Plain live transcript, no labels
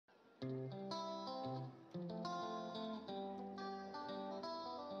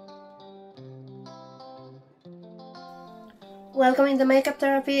Welcome in the makeup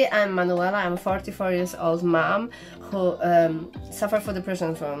therapy. I'm Manuela. I'm a 44 years old mom who suffered from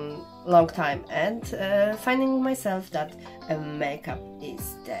depression for a long time, and finding myself that makeup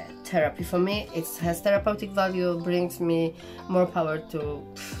is the therapy for me. It has therapeutic value, brings me more power to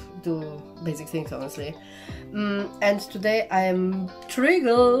do basic things, honestly. And today I am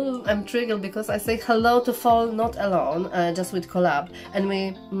triggered. I'm triggered because I say hello to Fall Not Alone, just with Collab, and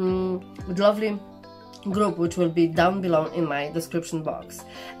we with lovely group which will be down below in my description box.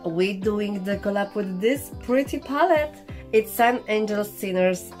 We're doing the collab with this pretty palette. It's Sun Angel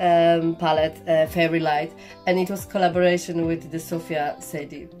Sinners palette, Fairy Light, and it was collaboration with the Sophia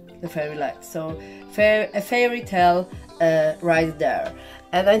Sadie, the Fairy Light. So a fairy tale right there.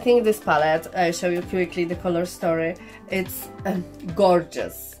 And I think this palette, I'll show you quickly the color story. It's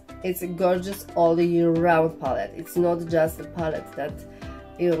gorgeous. It's a gorgeous all year round palette. It's not just a palette that,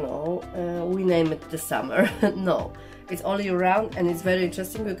 you know, we name it the summer. No, it's all year round, and it's very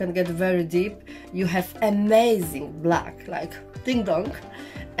interesting. You can get very deep. You have amazing black, like ding dong,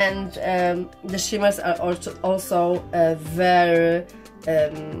 and the shimmers are also very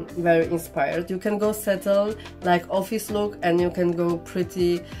inspired. You can go settle like office look, and you can go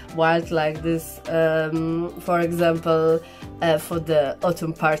pretty wild like this, for example, for the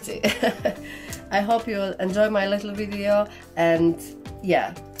autumn party. I hope you'll enjoy my little video, and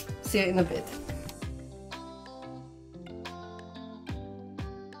yeah, see you in a bit.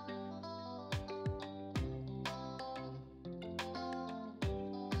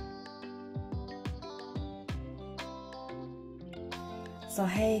 So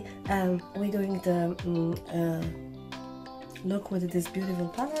hey, we're doing the look with this beautiful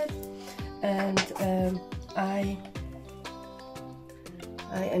palette, and I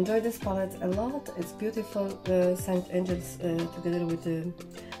enjoy this palette a lot. It's beautiful, Saint Angels together with the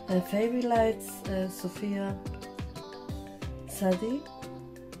Fairy Lights, Sophia Sadie.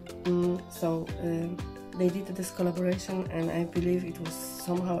 So they did this collaboration, and I believe it was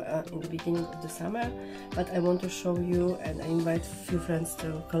somehow in the beginning of the summer, but I want to show you, and I invite a few friends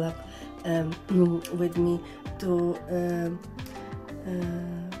to collab with me, to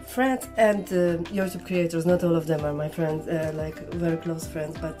friends and YouTube creators. Not all of them are my friends, like very close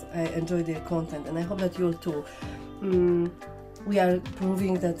friends, but I enjoy their content, and I hope that you'll too. We are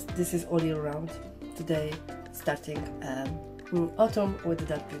proving that this is all year round. Today, starting autumn with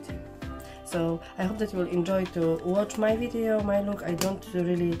that beauty. So I hope that you will enjoy to watch my video, my look. I don't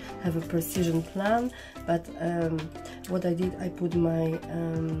really have a precision plan, but what I did, I put my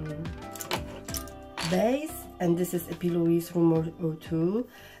base, and this is a P. Louise Rumor 02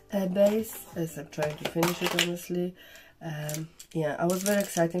 base, as I'm trying to finish it, honestly. Yeah, I was very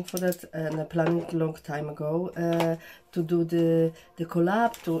excited for that, and I planned a long time ago to do the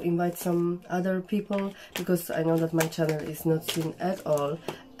collab, to invite some other people, because I know that my channel is not seen at all,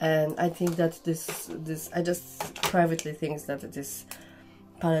 and I think that this I just privately think that this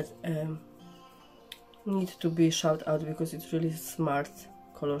palette needs to be shout out, because it's really smart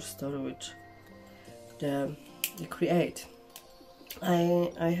color story which they create.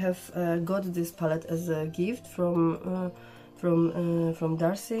 I have got this palette as a gift from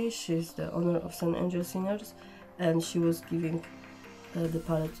Darcy. She's the owner of Sun Angel Sinners, and she was giving the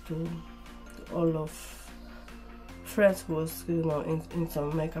palette to all of friends who was, you know, in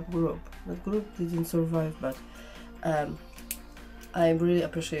some makeup group. That group didn't survive, but I really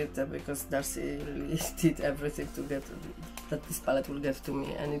appreciate that, because Darcy really did everything to get that this palette will get to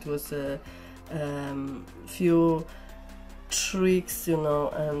me, and it was a few tricks, you know,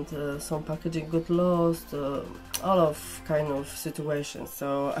 and some packaging got lost, all of kind of situations.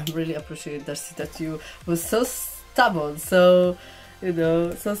 So I really appreciate, Darcy, that you was so stubborn, so, you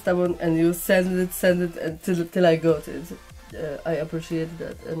know, so stubborn, and you send it until I got it. I appreciate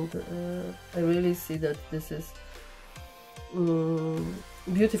that, and I really see that this is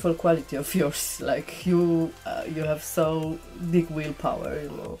beautiful quality of yours. Like you have so big willpower,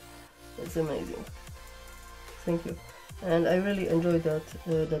 you know. It's amazing. Thank you. And I really enjoyed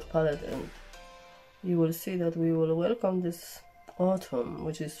that palette, and you will see that we will welcome this autumn,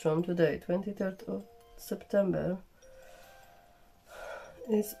 which is from today, 23rd of September.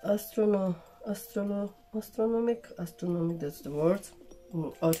 It's astronomic, that's the word,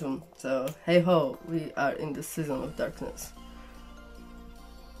 autumn. So hey ho, we are in the season of darkness.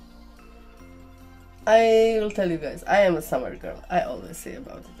 I will tell you guys, I am a summer girl. I always say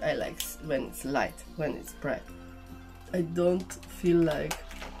about it. I like when it's light, when it's bright. I don't feel like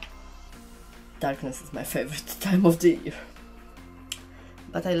darkness is my favorite time of the year.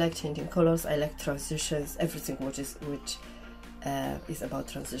 but I like changing colors, I like transitions, everything which is about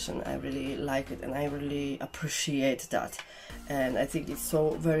transition. I really like it and I really appreciate that, and I think it's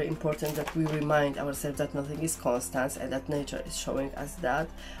so very important that we remind ourselves that nothing is constant and that nature is showing us that,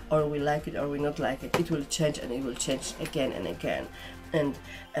 or we like it or we not like it, it will change and it will change again and again, and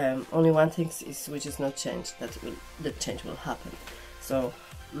only one thing is which is not changed, that change will happen. So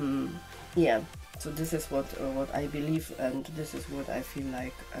yeah, so this is what I believe, and this is what I feel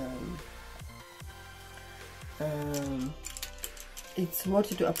like it's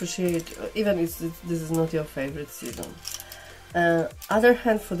worth to appreciate, even if this is not your favorite season. Other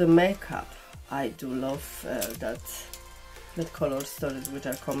hand, for the makeup, I do love that color stories which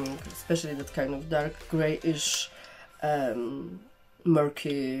are coming, especially that kind of dark grayish,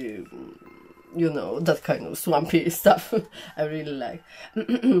 murky, you know, that kind of swampy stuff. I really like.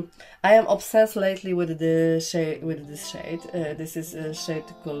 I am obsessed lately with this shade. This is a shade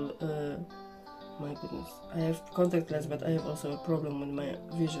called. My goodness, I have contact lens, but I have also a problem with my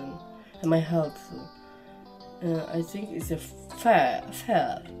vision and my health. I think it's a fair,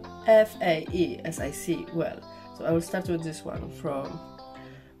 F-A-E-S-I-C. Well, so I will start with this one from.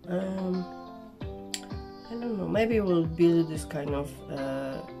 I don't know. Maybe we'll build this kind of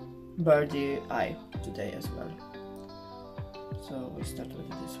birdie eye today as well. So we start with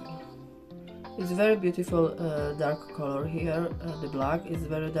this one. It's very beautiful dark color here. The black is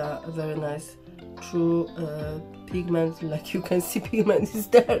very nice. True pigment, like you can see, pigment is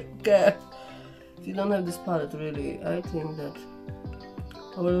there. If you don't have this palette, really, I think that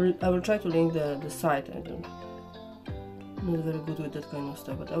I will try to link the site. I'm not very good with that kind of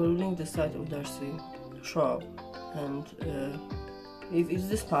stuff, but I will link the site of Darcy shop, and if it's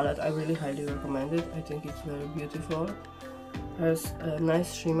this palette, I really highly recommend it. I think it's very beautiful. Has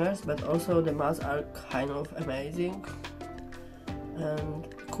nice shimmers, but also the mattes are kind of amazing, and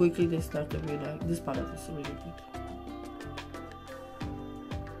quickly they start to be like, this palette is really good,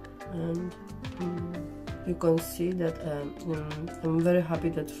 and you can see that I'm very happy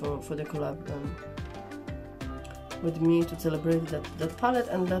that for the collab with me to celebrate that palette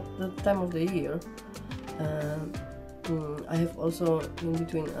and that time of the year. I have also in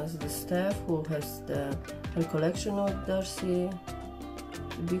between us the Steph, who has her collection with Darcy,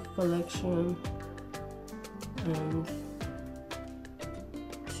 the big collection, and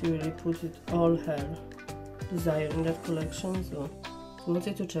she really put it all her desire in that collection, so I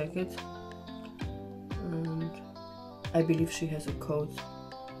wanted to check it, and I believe she has a code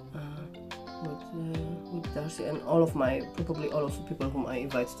with Darcy, and probably all of the people whom I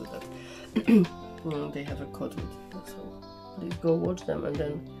invite to that they have a code with it, so please go watch them and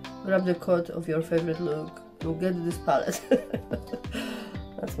then grab the code of your favorite look and get this palette.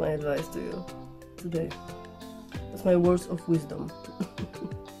 That's my advice to you today. That's my words of wisdom.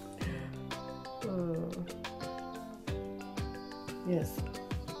 Yes.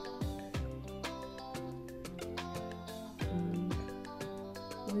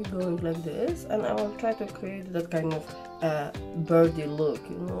 We're going like this, and I will try to create that kind of birdie look,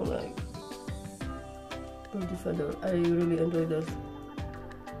 you know, like birdie feather. I really enjoy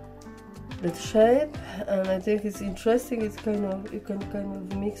that shape, and I think it's interesting. It's you can kind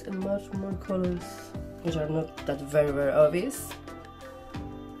of mix and match more colors which are not that very obvious,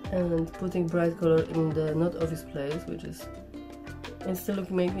 and putting bright color in the not obvious place, which is and still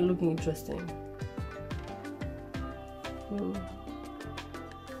looking interesting. I'll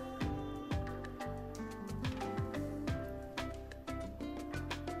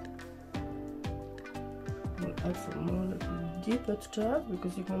add some more like deeper stuff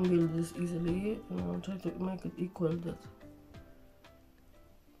because you can build this easily, and I'll try to make it equal. That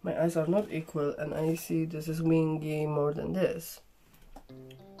my eyes are not equal, and I see this is wingy more than this,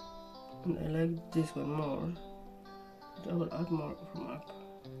 and I like this one more. I will add more from up.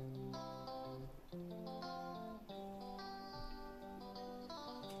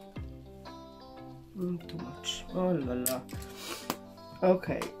 Too much. Oh la la.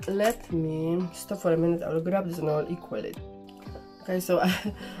 Okay, let me stop for a minute. I will grab this and I will equal it. Okay, so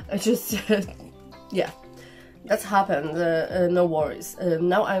I just yeah, that's happened. No worries.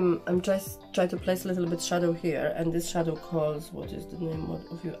 Now I'm just trying to place a little bit shadow here, and this shadow calls, what is the name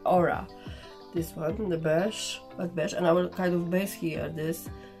of your aura? This one, the beige, but beige, and I will kind of base here this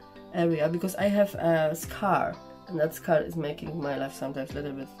area because I have a scar, and that scar is making my life sometimes a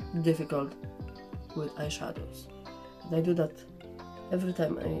little bit difficult with eyeshadows. And I do that every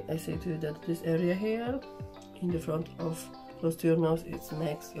time I say to you that this area here in the front of close to your nose, it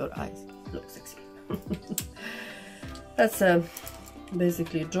makes your eyes look sexy. That's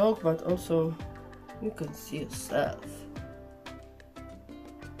basically a joke, but also you can see yourself.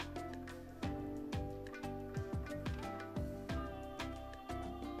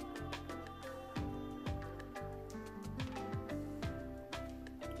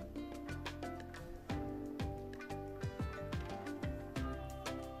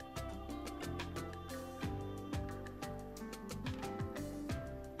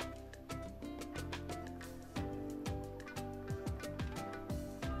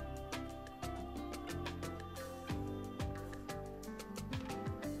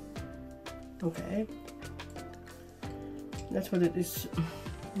 Okay, that's what it is.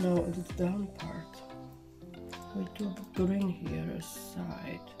 Now the down part. We do green here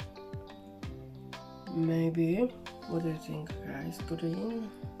aside. Maybe. What do you think, guys? Green.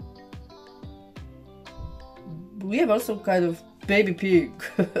 We have also kind of baby pig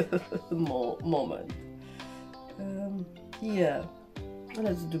moment. Yeah,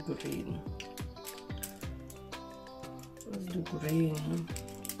 let's do green. Let's do green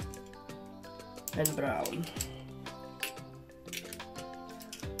and brown.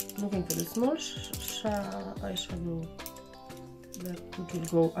 Looking for the small eyeshadow that will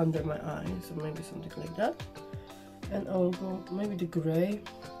go under my eyes, or maybe something like that. And I'll go maybe the gray.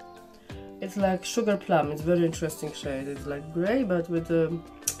 It's like sugar plum. It's a very interesting shade. It's like gray, but with a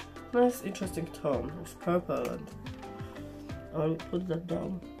nice, interesting tone. It's purple, and I'll put that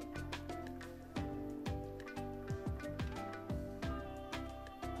down.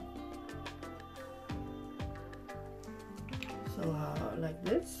 So like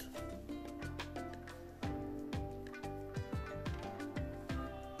this.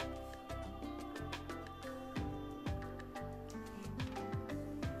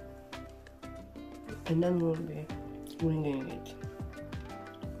 And then we'll be winging it.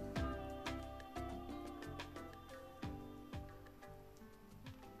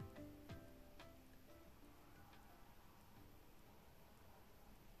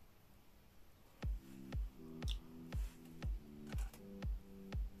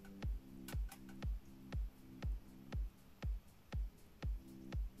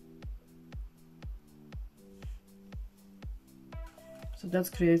 So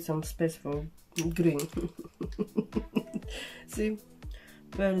that creates some space for green. See,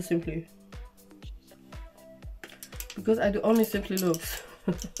 very simply, because I do only simply looks.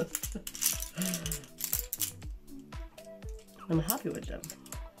 I'm happy with them.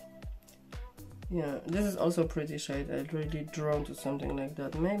 Yeah, this is also a pretty shade. I'm really drawn to something like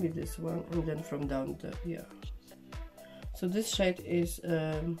that. Maybe this one, and then from down the, yeah. So this shade is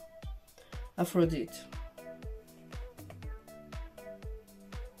Aphrodite.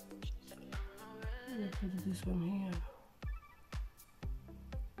 Put this one here.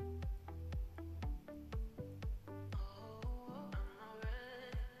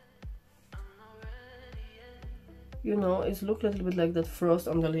 You know, it looks a little bit like that frost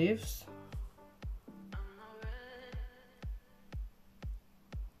on the leaves.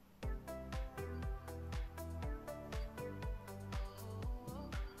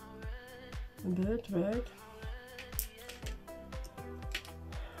 A bit, right?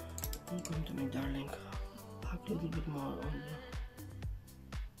 Come to me, darling. Pack a little bit more on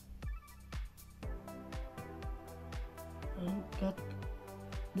the... And cut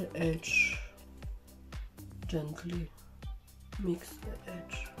the edge. Gently mix the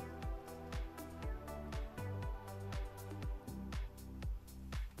edge.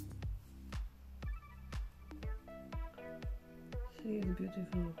 See, it's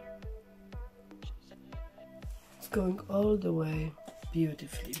beautiful. It's going all the way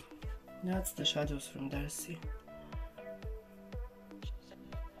beautifully. That's the shadows from Darcy.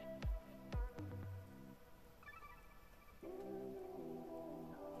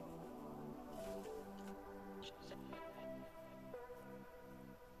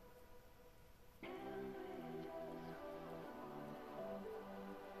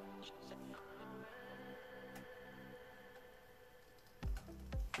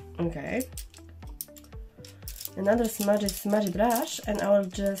 Okay, another smudgy brush, and I will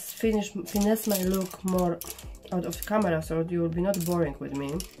just finesse my look more out of camera, so you will be not boring with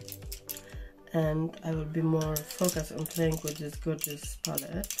me, and I will be more focused on playing with this gorgeous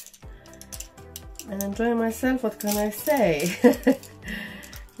palette and enjoying myself. What can I say?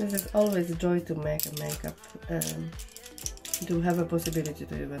 This is always a joy to make a makeup, to have a possibility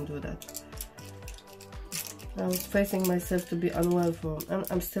to even do that. I was facing myself to be unwell for, and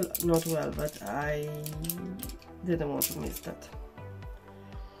I'm still not well, but I didn't want to miss that.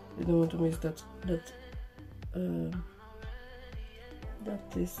 Didn't want to miss that. This name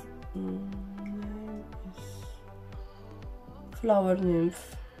is Flower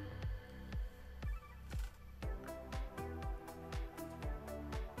Nymph.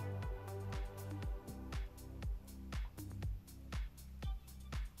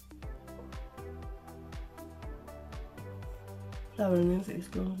 Flower Nymph is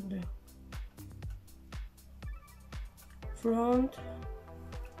going to the front.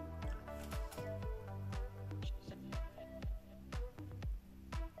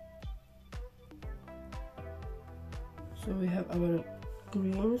 So we have our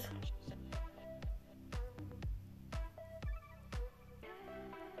greens.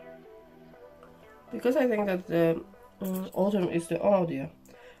 because I think that the autumn is the, oh dear,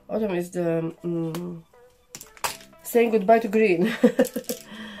 autumn is the saying goodbye to green.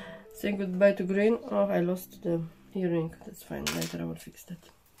 Saying goodbye to green. Oh, I lost the earring. That's fine, later I will fix that.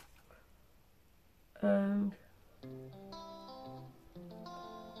 And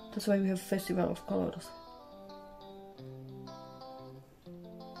that's why we have festival of colors.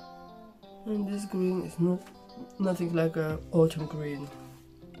 And this green is nothing like a autumn green.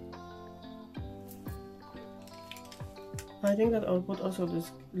 I think that I'll put also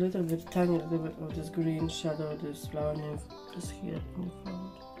this little bit, tiny little bit of this green shadow, this flower nymph, just here in the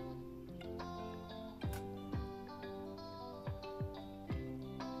front.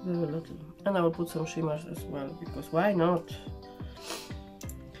 Very little. And I will put some shimmers as well, because why not?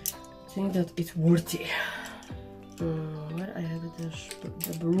 I think that it's worthy. Where I have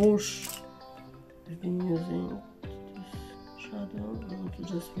the brush I've been using, this shadow, I want to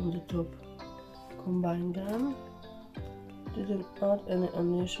just from the top combine them. Didn't add any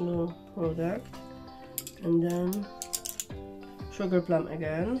additional product. And then sugar plum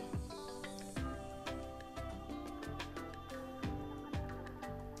again.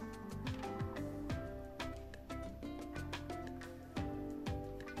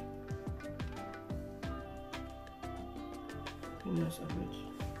 Yes, a bit.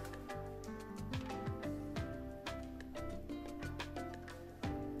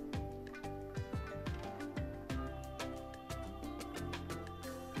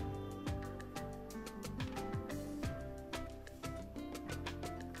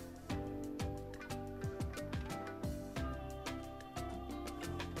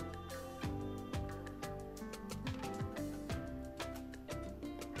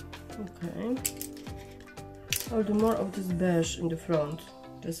 Okay. I'll do more of this beige in the front,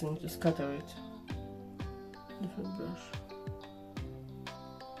 just need to scatter it. Different brush.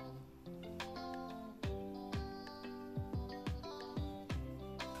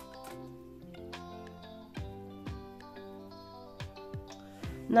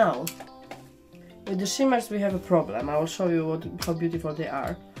 Now, with the shimmers we have a problem. I will show you how beautiful they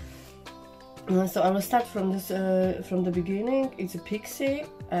are. So I will start from this, from the beginning. It's a pixie,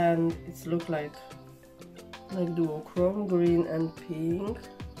 and it's look like duochrome, green and pink.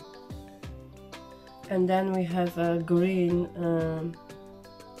 And then we have a green, oh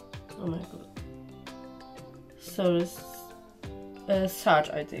my god, so sarge,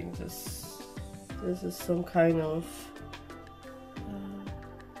 I think. This is some kind of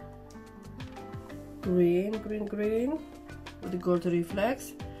green with the gold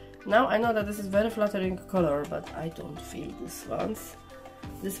reflex. Now I know that this is very flattering color, but I don't feel this one.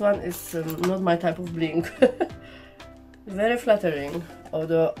 This one is not my type of bling. Very flattering,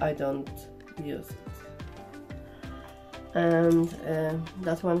 although I don't use it. And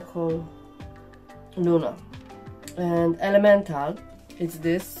that one called Luna. And Elemental, it's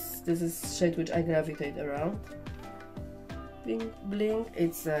this is shade which I gravitate around. Bling,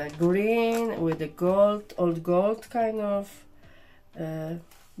 it's green with the gold, old gold kind of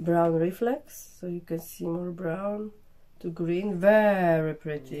brown reflex, so you can see more brown to green. Very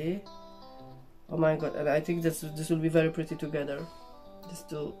pretty. Oh my god, and I think this will be very pretty together, these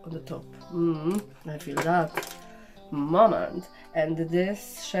two on the top. I feel that moment. And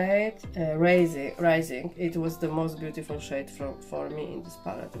this shade, Rising, it was the most beautiful shade for me in this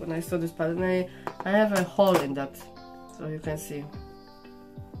palette. When I saw this palette, I have a hole in that, so you can see.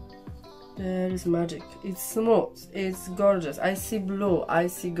 There is magic. It's smooth, it's gorgeous. I see blue, I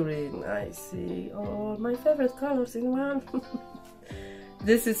see green, I see all my favorite colors in one.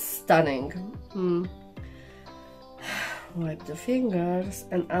 This is stunning. Wipe the fingers,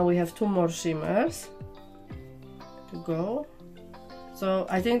 and now we have two more shimmers to go. So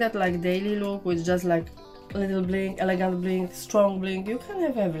I think that like daily look with just like little bling, elegant bling, strong bling, you can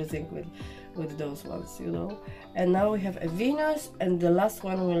have everything with those ones, you know. And now we have a Venus, and the last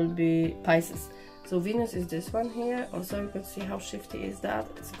one will be Pisces. So Venus is this one here. Also you can see how shifty is that.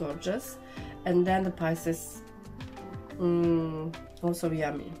 It's gorgeous. And then the Pisces, also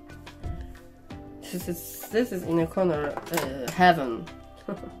yummy. This is in a corner heaven.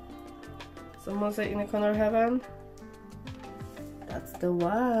 Someone say in a corner heaven. That's the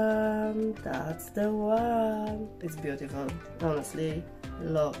one. That's the one. It's beautiful. Honestly,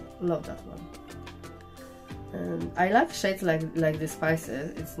 love that one. And I like shades like the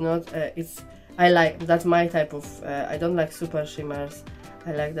Spices. It's not. I like, that's my type of. I don't like super shimmers.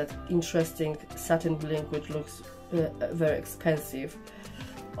 I like that interesting satin bling, which looks very expensive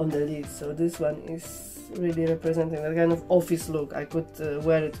on the lid. So this one is really representing that kind of office look. I could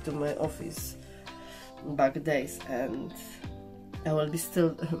wear it to my office back days, and I will be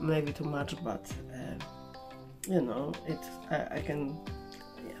still maybe too much, but you know, I can,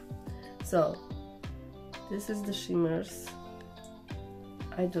 yeah. So this is the shimmers.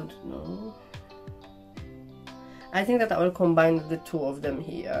 I don't know. I think that I will combine the two of them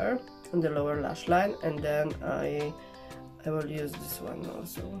here on the lower lash line, and then I will use this one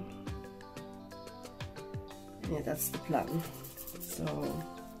also. Yeah, that's the plan. So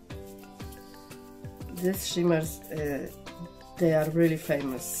these shimmers, they are really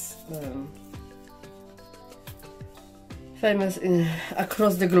famous. Famous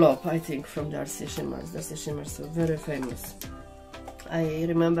across the globe, I think, from Darcy Shimmers. Darcy Shimmers are very famous. I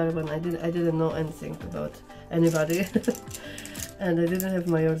remember when I didn't know anything about anybody and I didn't have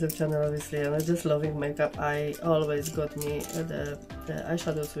my YouTube channel obviously, and I just loving makeup. I always got me the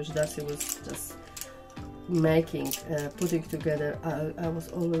eyeshadows which Darcy was just making, putting together. I was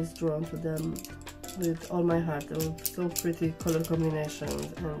always drawn to them with all my heart. They were so pretty color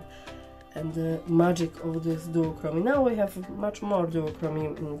combinations and the magic of this duochrome. Now we have much more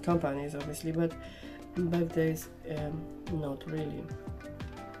duochrome companies obviously, but back days not really.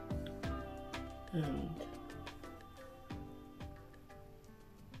 And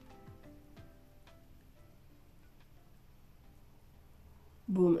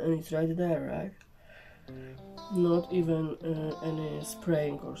boom, and it's right there, right? Not even any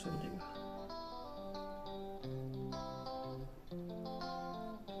spraying or something.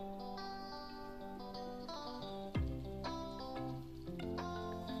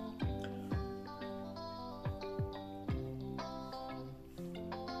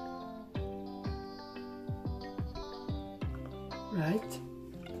 Right,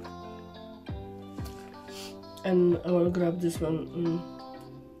 and I will grab this one,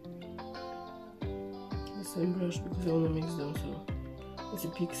 the same brush, because I want to mix them. So it's a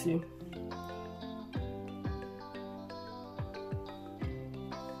pixie.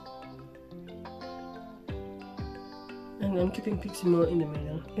 And I'm keeping pixie more in the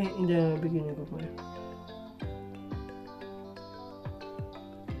middle, in the beginning of my.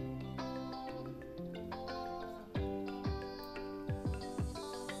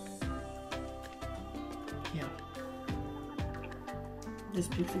 This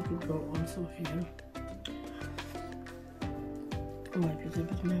pixie could go also here. Wipe it a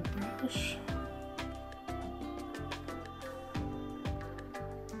bit my brush.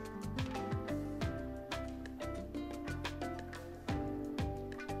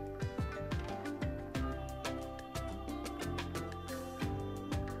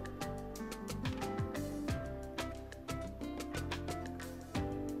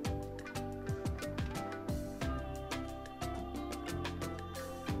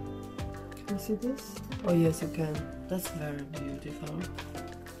 Can you see this? Oh yes, you can. That's very beautiful.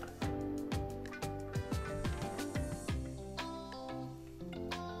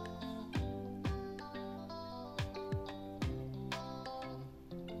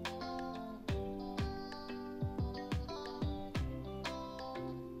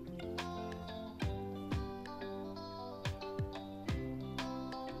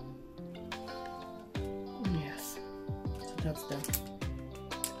 Yes, so that's done.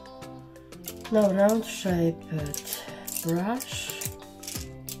 Now round shaped brush.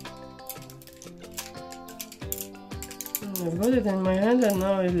 I've got it in my hand and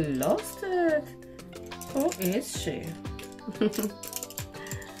now I lost it. Who is she?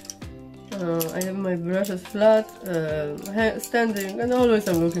 I have my brushes flat, standing, and always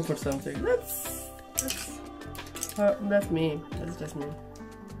I'm looking for something. That's me. That's just me.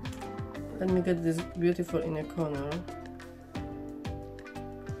 Let me get this beautiful in a corner.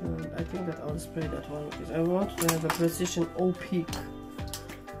 I think that I'll spray that one because I want to have a precision peak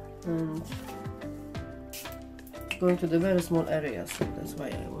and going to the very small areas. So that's why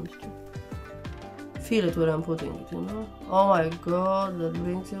I want to feel it where I'm putting it, you know. Oh my god, that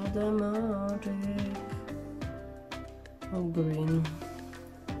brings you the magic. Oh, green.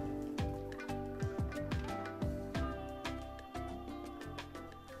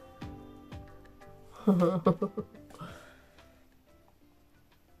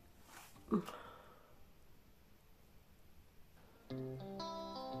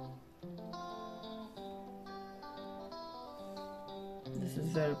 This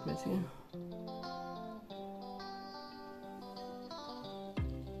is very pretty.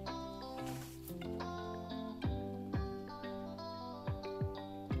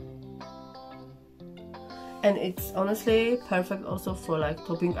 And it's honestly perfect also for like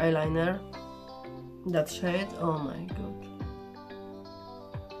topping eyeliner. That shade, oh my god.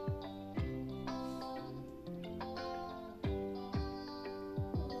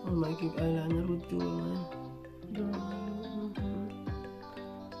 Or making eyeliner with dual line.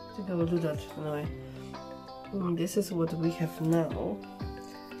 I think I will do that anyway. This is what we have now.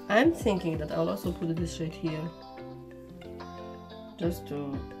 I'm thinking that I'll also put this shade here, just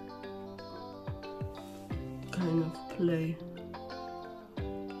to kind of play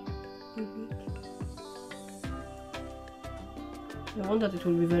with it. I want that it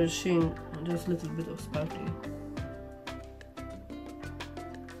will be very sheen and just a little bit of sparkly.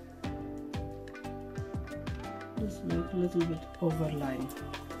 Just like a little bit overline.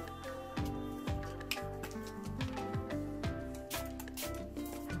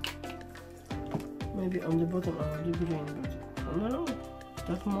 Maybe on the bottom I will do green, but I don't know.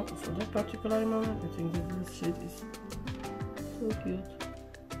 For that particular moment, I think that this shade is so cute.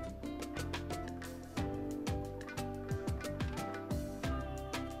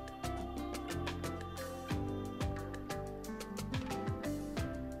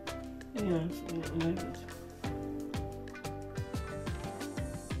 Yes, I like it.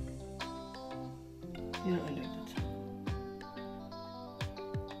 Yeah, I like it.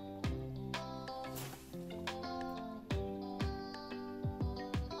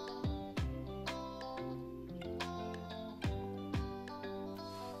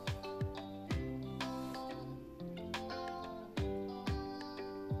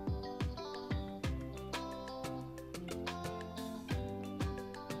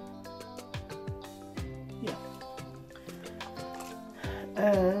 Yeah.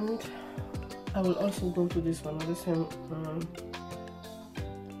 And I will also go to this one with the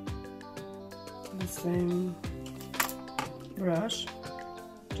same brush.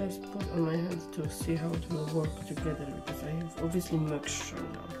 Just put on my hands to see how it will work together, because I have obviously mixture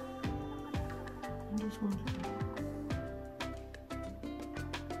now. And this one,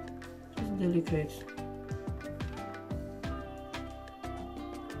 just delicate.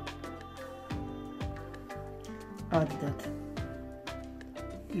 Add that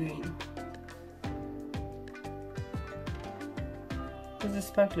green. Because the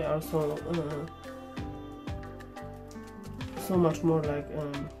sparkly are so much more like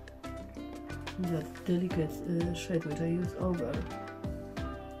that delicate shade which I use over.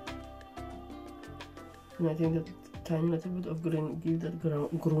 And I think that tiny little bit of green gives that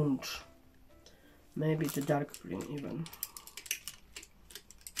grunge. Maybe the dark green even.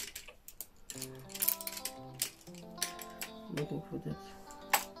 Looking for that.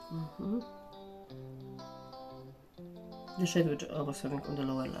 The shade which I was having on the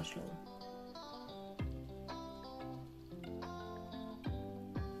lower lash line.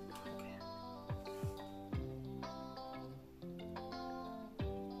 Okay.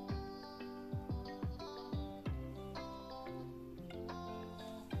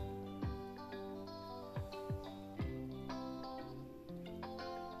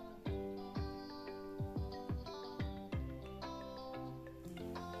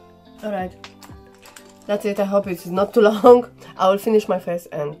 Alright, that's it. I hope it's not too long. I will finish my face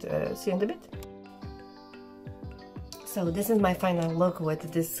and see you in a bit. So this is my final look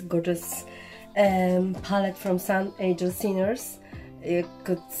with this gorgeous palette from SAS A Fairy Tale. You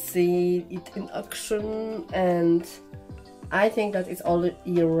could see it in action, and I think that it's all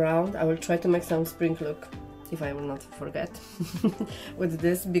year round. I will try to make some spring look, if I will not forget, with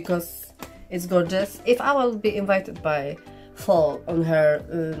this, because it's gorgeous. If I will be invited by fall on her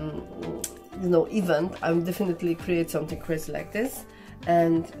you know, event, I will definitely create something crazy like this.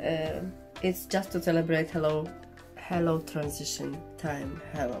 And it's just to celebrate hello transition time,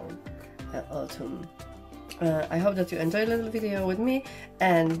 hello autumn. I hope that you enjoyed a little video with me,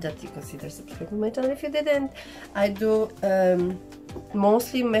 and that you consider subscribing to my channel if you didn't. I do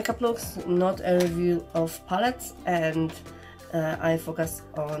mostly makeup looks, not a review of palettes, and I focus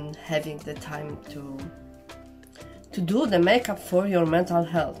on having the time to do the makeup for your mental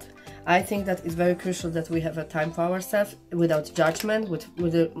health. I think that it's very crucial that we have a time for ourselves without judgment,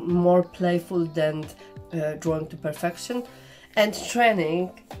 with a more playful than drawn to perfection. And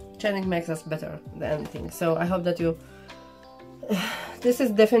training makes us better than anything. So I hope that you this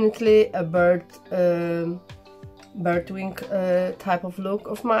is definitely a bird wing type of look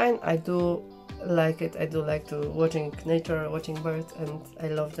of mine. I do like it. I do like to watching nature, watching birds, and I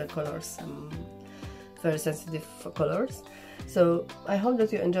love the colors. I'm very sensitive for colors. So I hope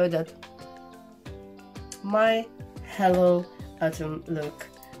that you enjoyed that. My Hello Autumn look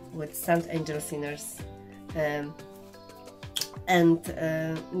with SAS A Fairy Tale and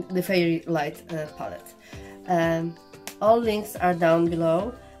the Fairy Light palette. All links are down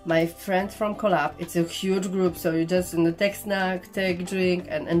below. My friends from Collab, it's a huge group, so you just take snack, take drink,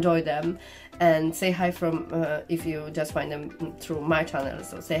 and enjoy them. And say hi from if you just find them through my channel,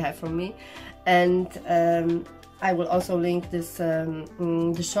 so say hi from me. And I will also link this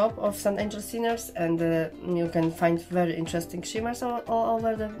the shop of St. Angel Singers, and you can find very interesting shimmers all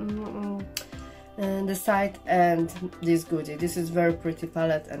over the site. And this goodie, this is very pretty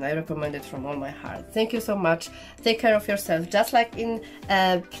palette, and I recommend it from all my heart. Thank you so much. Take care of yourself, just like in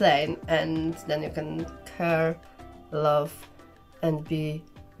a plane, and then you can care, love, and be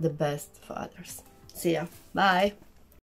the best for others. See ya. Bye.